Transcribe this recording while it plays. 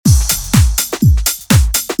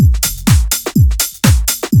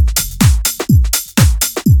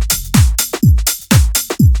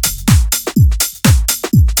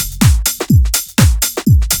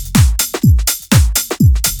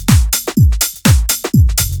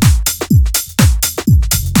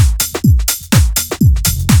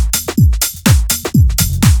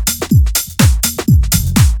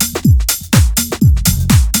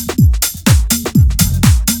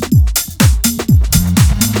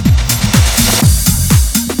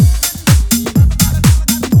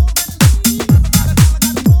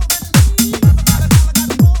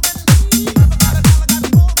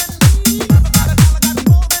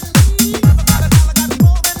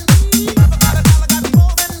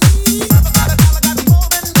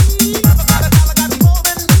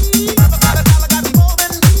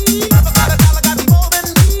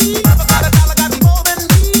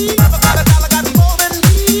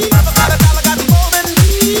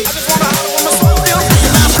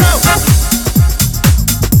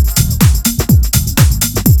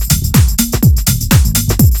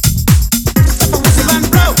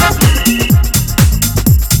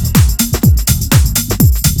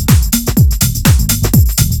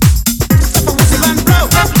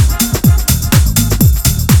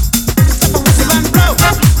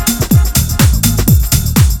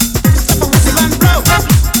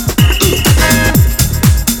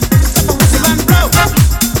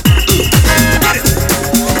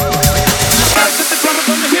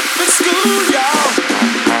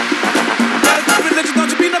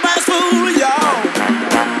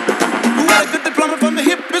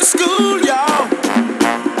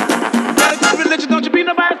religion, don't you be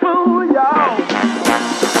nobody's fool, y'all.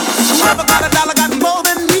 Whoever got a dollar got more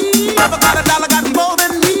than me. Whoever got a dollar got more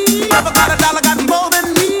than me. Whoever got a dollar got more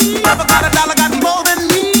than me. Whoever got a dollar got more than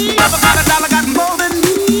me. Whoever got a dollar got more than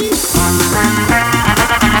me.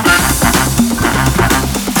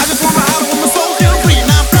 I just wanna holler when my soul feel free.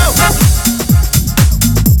 Now flow.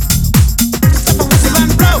 Step on whistle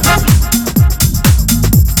and blow.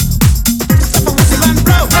 Step on whistle and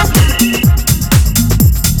blow.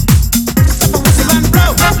 Step on whistle and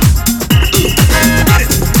blow. Get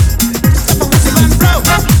it. Step on whistle and blow.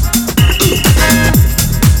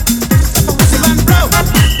 Step on whistle and blow.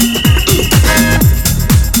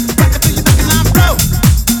 Rock it till you think I'm blow.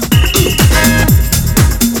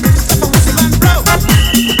 Step on whistle and blow.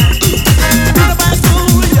 Be nobody's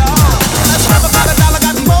fool, y'all. Whoever got a dollar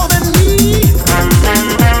got more than me.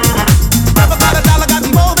 Whoever got a dollar got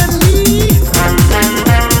more than me.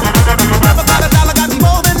 Whoever got a dollar got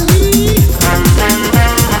more than me.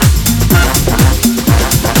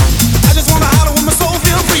 I just wanna holler when my soul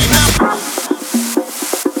feel free now.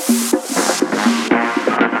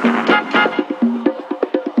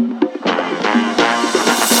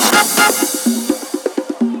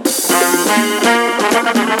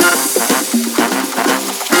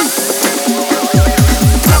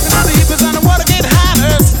 Talking to the hippies on the Watergate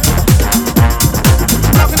hiders.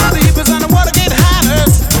 Talking to the hippies on the Watergate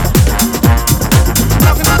hiders.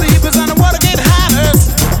 Talking to the hippies on the Watergate hiders.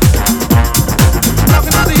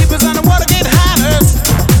 Talking to the hippies on the Watergate hiders.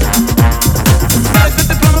 Got a good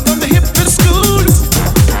diploma from the hippie school.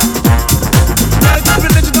 Got a good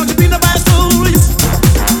religion, don't you be nobody's fool.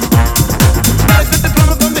 Got a good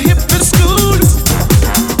diploma from the hippie school.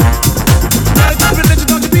 Got a good religion,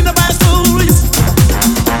 don't you be nobody's fool.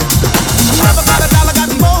 Whoever got a dollar got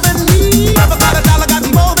more than me. Whoever got a dollar got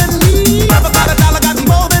more than me. Whoever got a dollar got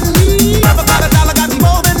more than me. Whoever got a dollar got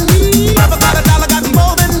more than me. Whoever got a dollar got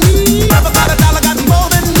more than me. Whoever got a dollar got more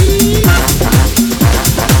than me.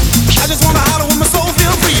 I just wanna holler when my soul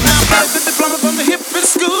feel free. Now got a good diploma from the hippie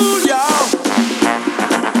school, y'all.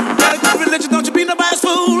 Got a good religion, don't you be nobody's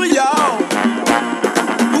fool, y'all.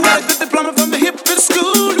 Who got a good diploma from the hippie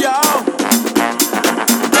school?